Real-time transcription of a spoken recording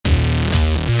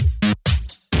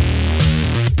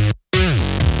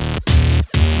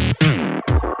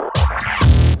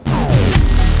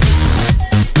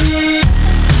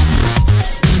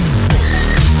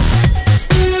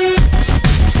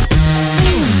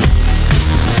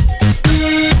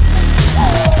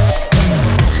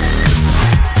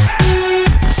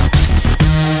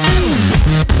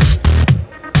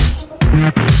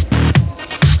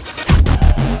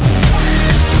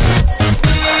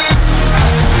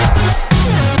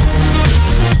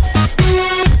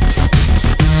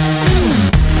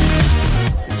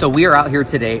So we are out here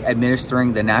today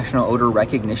administering the National Odor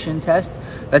Recognition Test.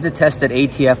 That's a test that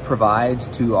ATF provides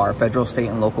to our federal, state,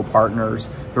 and local partners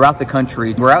throughout the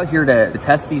country. We're out here to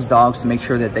test these dogs to make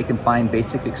sure that they can find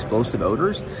basic explosive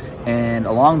odors. And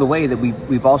along the way that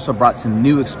we've also brought some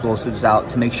new explosives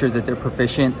out to make sure that they're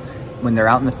proficient when they're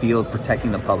out in the field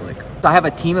protecting the public. So I have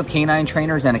a team of canine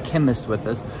trainers and a chemist with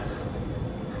us.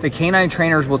 The canine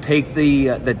trainers will take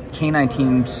the canine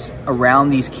teams around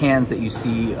these cans that you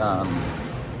see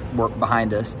work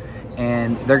behind us,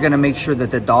 and they're going to make sure that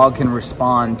the dog can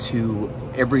respond to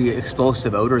every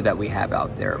explosive odor that we have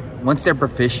out there. Once they're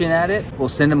proficient at it, we'll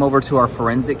send them over to our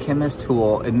forensic chemist who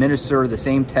will administer the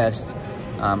same test.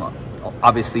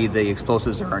 Obviously the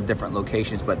explosives are in different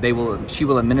locations, but she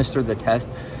will administer the test,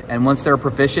 and once they're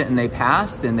proficient and they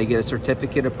pass, then they get a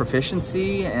certificate of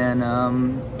proficiency, and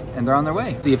they're on their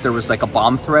way. See, if there was like a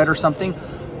bomb threat or something,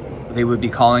 they would be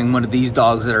calling one of these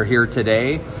dogs that are here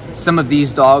today. Some of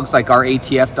these dogs, like our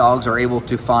ATF dogs, are able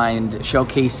to find shell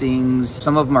casings.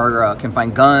 Some of them can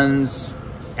find guns,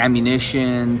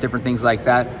 ammunition, different things like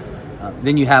that.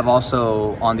 Then you have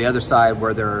also on the other side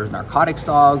where there's narcotics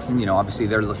dogs, and obviously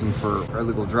they're looking for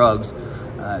illegal drugs.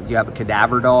 You have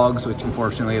cadaver dogs, which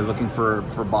unfortunately are looking for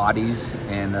bodies,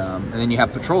 and then you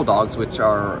have patrol dogs, which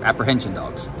are apprehension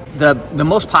dogs. The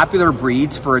most popular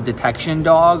breeds for a detection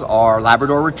dog are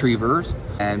Labrador Retrievers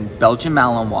and Belgian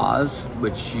Malinois,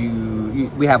 which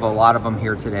we have a lot of them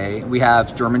here today. We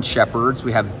have German Shepherds,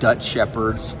 we have Dutch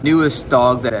Shepherds. Newest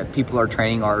dog that people are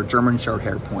training are German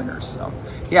Short-Hair Pointers. So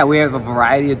yeah, we have a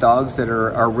variety of dogs that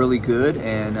are really good,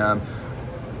 and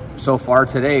so far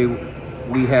today,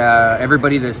 we have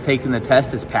everybody that's taken the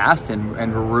test has passed, and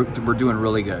we're doing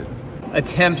really good.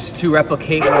 Attempts to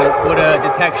replicate what a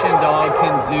detection dog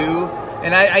can do,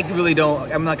 and I really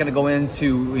don't. I'm not going to go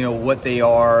into what they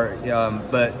are,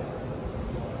 but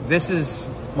this is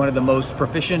one of the most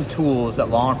proficient tools that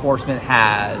law enforcement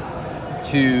has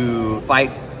to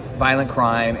fight violent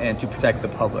crime and to protect the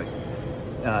public.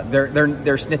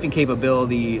 Their sniffing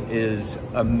capability is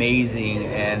amazing,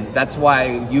 and that's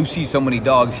why you see so many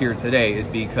dogs here today, is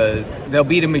because they'll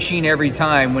beat a machine every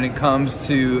time when it comes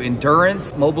to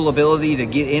endurance, mobile ability to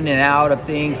get in and out of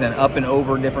things and up and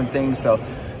over different things. So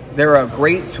they're a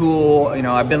great tool.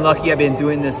 I've been lucky. I've been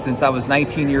doing this since I was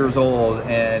 19 years old,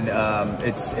 and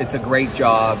it's a great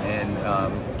job, and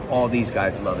all these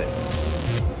guys love it.